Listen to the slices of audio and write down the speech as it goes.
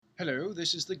Hello,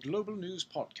 this is the Global News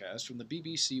Podcast from the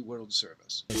BBC World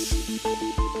Service.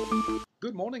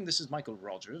 Good morning, this is Michael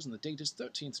Rogers, and the date is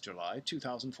 13th July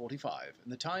 2045,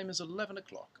 and the time is 11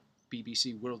 o'clock.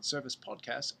 BBC World Service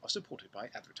podcasts are supported by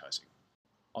advertising.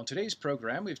 On today's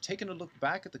program, we've taken a look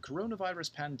back at the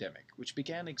coronavirus pandemic, which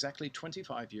began exactly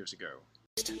 25 years ago.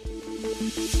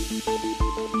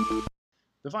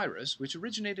 The virus, which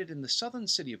originated in the southern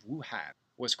city of Wuhan,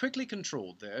 was quickly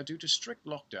controlled there due to strict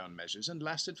lockdown measures and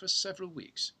lasted for several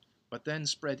weeks, but then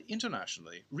spread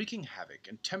internationally, wreaking havoc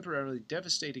and temporarily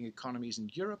devastating economies in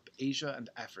Europe, Asia,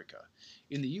 and Africa.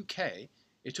 In the UK,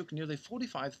 it took nearly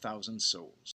 45,000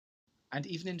 souls, and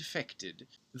even infected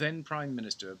then Prime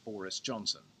Minister Boris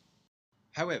Johnson.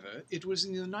 However, it was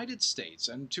in the United States,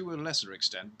 and to a lesser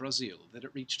extent Brazil, that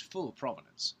it reached full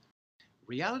prominence.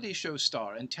 Reality show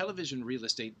star and television real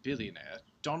estate billionaire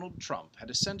Donald Trump had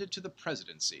ascended to the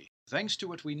presidency thanks to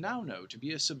what we now know to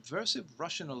be a subversive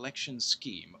Russian election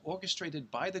scheme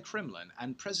orchestrated by the Kremlin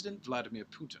and President Vladimir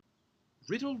Putin.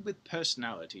 Riddled with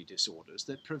personality disorders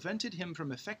that prevented him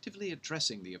from effectively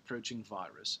addressing the approaching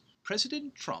virus,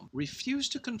 President Trump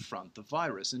refused to confront the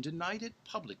virus and denied it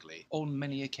publicly on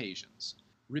many occasions.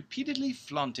 Repeatedly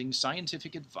flaunting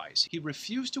scientific advice, he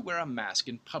refused to wear a mask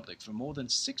in public for more than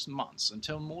 6 months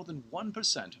until more than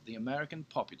 1% of the American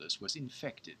populace was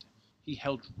infected. He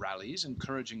held rallies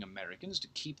encouraging Americans to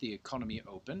keep the economy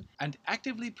open and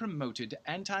actively promoted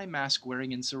anti-mask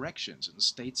wearing insurrections in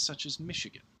states such as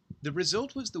Michigan. The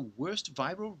result was the worst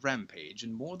viral rampage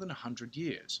in more than 100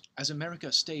 years, as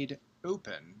America stayed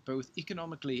open both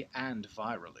economically and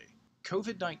virally.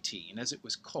 COVID-19, as it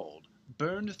was called,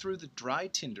 burned through the dry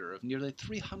tinder of nearly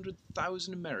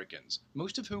 300,000 Americans,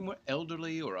 most of whom were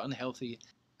elderly or unhealthy,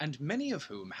 and many of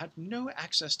whom had no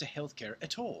access to healthcare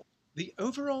at all. The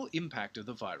overall impact of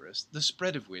the virus, the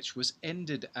spread of which was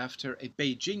ended after a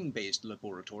Beijing-based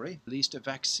laboratory released a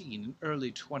vaccine in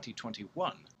early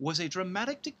 2021, was a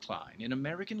dramatic decline in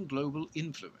American global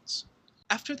influence.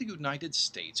 After the United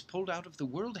States pulled out of the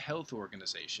World Health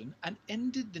Organization and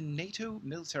ended the NATO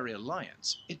military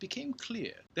alliance, it became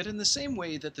clear that in the same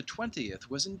way that the 20th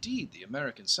was indeed the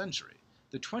American century,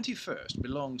 the 21st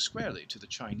belonged squarely to the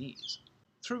Chinese.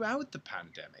 Throughout the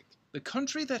pandemic, the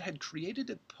country that had created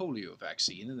a polio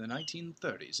vaccine in the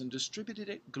 1930s and distributed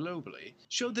it globally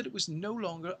showed that it was no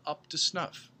longer up to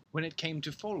snuff when it came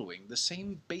to following the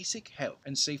same basic health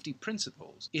and safety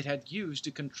principles it had used to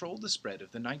control the spread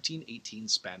of the 1918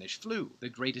 Spanish flu, the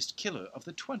greatest killer of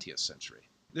the 20th century.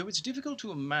 Though it's difficult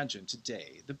to imagine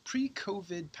today the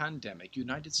pre-COVID pandemic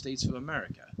United States of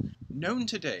America, known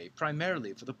today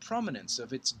primarily for the prominence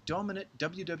of its dominant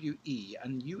WWE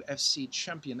and UFC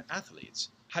champion athletes,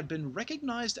 had been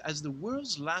recognized as the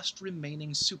world's last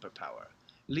remaining superpower,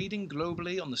 leading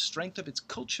globally on the strength of its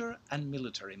culture and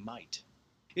military might.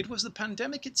 It was the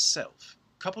pandemic itself,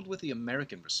 coupled with the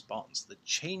American response, that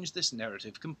changed this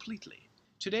narrative completely.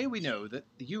 Today we know that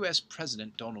the US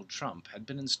President Donald Trump had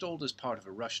been installed as part of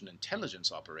a Russian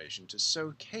intelligence operation to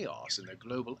sow chaos in their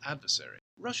global adversary.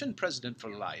 Russian President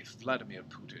for life, Vladimir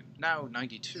Putin, now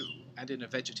 92, and in a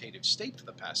vegetative state for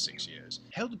the past 6 years,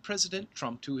 held President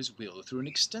Trump to his will through an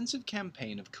extensive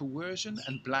campaign of coercion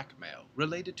and blackmail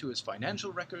related to his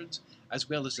financial records, as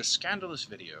well as a scandalous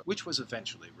video which was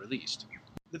eventually released.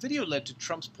 The video led to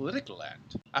Trump's political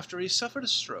end, after he suffered a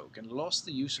stroke and lost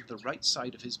the use of the right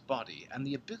side of his body and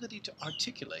the ability to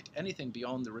articulate anything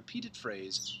beyond the repeated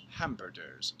phrase,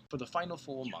 hamburgers, for the final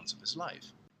 4 months of his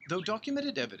life. Though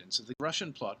documented evidence of the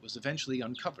Russian plot was eventually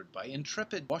uncovered by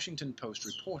intrepid Washington Post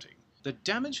reporting, the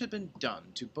damage had been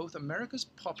done to both America's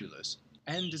populace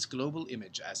and its global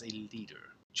image as a leader.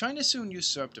 China soon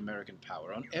usurped American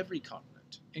power on every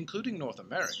continent, including North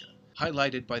America,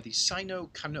 highlighted by the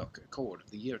Sino-Canuck Accord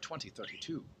of the year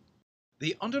 2032.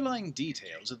 The underlying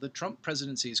details of the Trump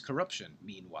presidency's corruption,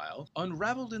 meanwhile,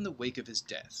 unraveled in the wake of his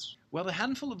death. While a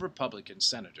handful of Republican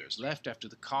senators left after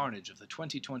the carnage of the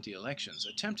 2020 elections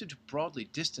attempted to broadly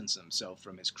distance themselves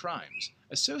from his crimes,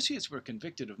 associates were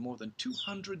convicted of more than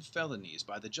 200 felonies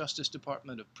by the Justice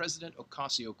Department of President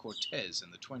Ocasio-Cortez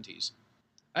in the 20s.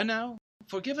 And now,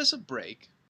 forgive us a break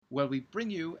while we bring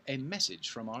you a message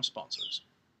from our sponsors.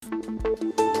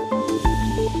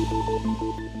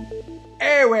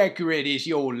 How accurate is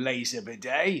your laser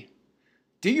bidet?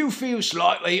 Do you feel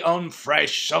slightly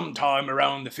unfresh sometime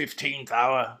around the 15th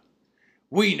hour?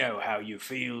 We know how you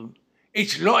feel.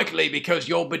 It's likely because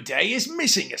your bidet is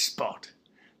missing a spot.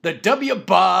 The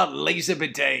W-Bar Laser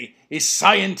Bidet is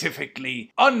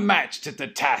scientifically unmatched at the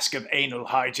task of anal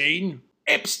hygiene.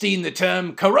 Epstein the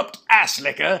term corrupt ass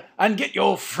liquor and get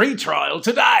your free trial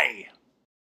today.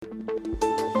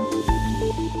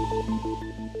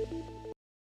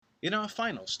 In our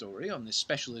final story on this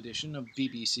special edition of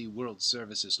BBC World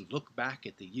Service's Look Back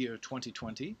at the Year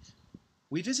 2020,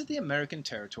 we visit the American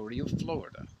territory of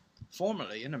Florida,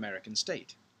 formerly an American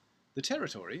state. The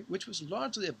territory, which was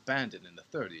largely abandoned in the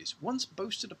 30s, once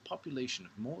boasted a population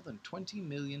of more than 20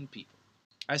 million people.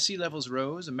 As sea levels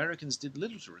rose, Americans did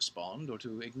little to respond or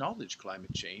to acknowledge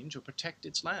climate change or protect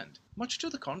its land. Much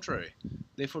to the contrary,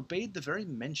 they forbade the very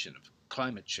mention of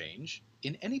climate change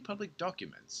in any public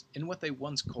documents in what they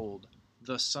once called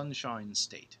the Sunshine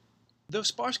State. Though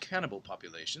sparse cannibal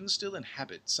populations still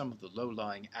inhabit some of the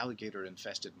low-lying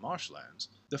alligator-infested marshlands,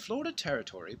 the Florida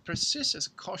Territory persists as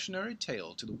a cautionary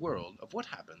tale to the world of what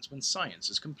happens when science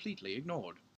is completely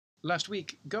ignored. Last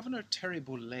week, Governor Terry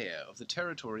Bollea of the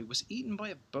Territory was eaten by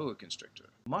a boa constrictor,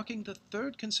 marking the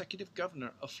third consecutive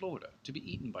governor of Florida to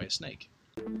be eaten by a snake.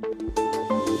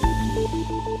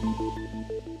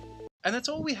 And that's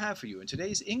all we have for you in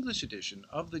today's English edition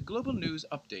of the Global News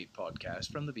Update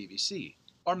podcast from the BBC.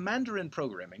 Our Mandarin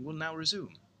programming will now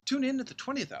resume. Tune in at the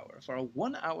 20th hour for a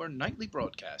 1-hour nightly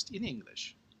broadcast in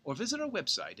English, or visit our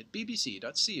website at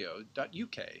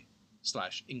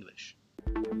bbc.co.uk/English.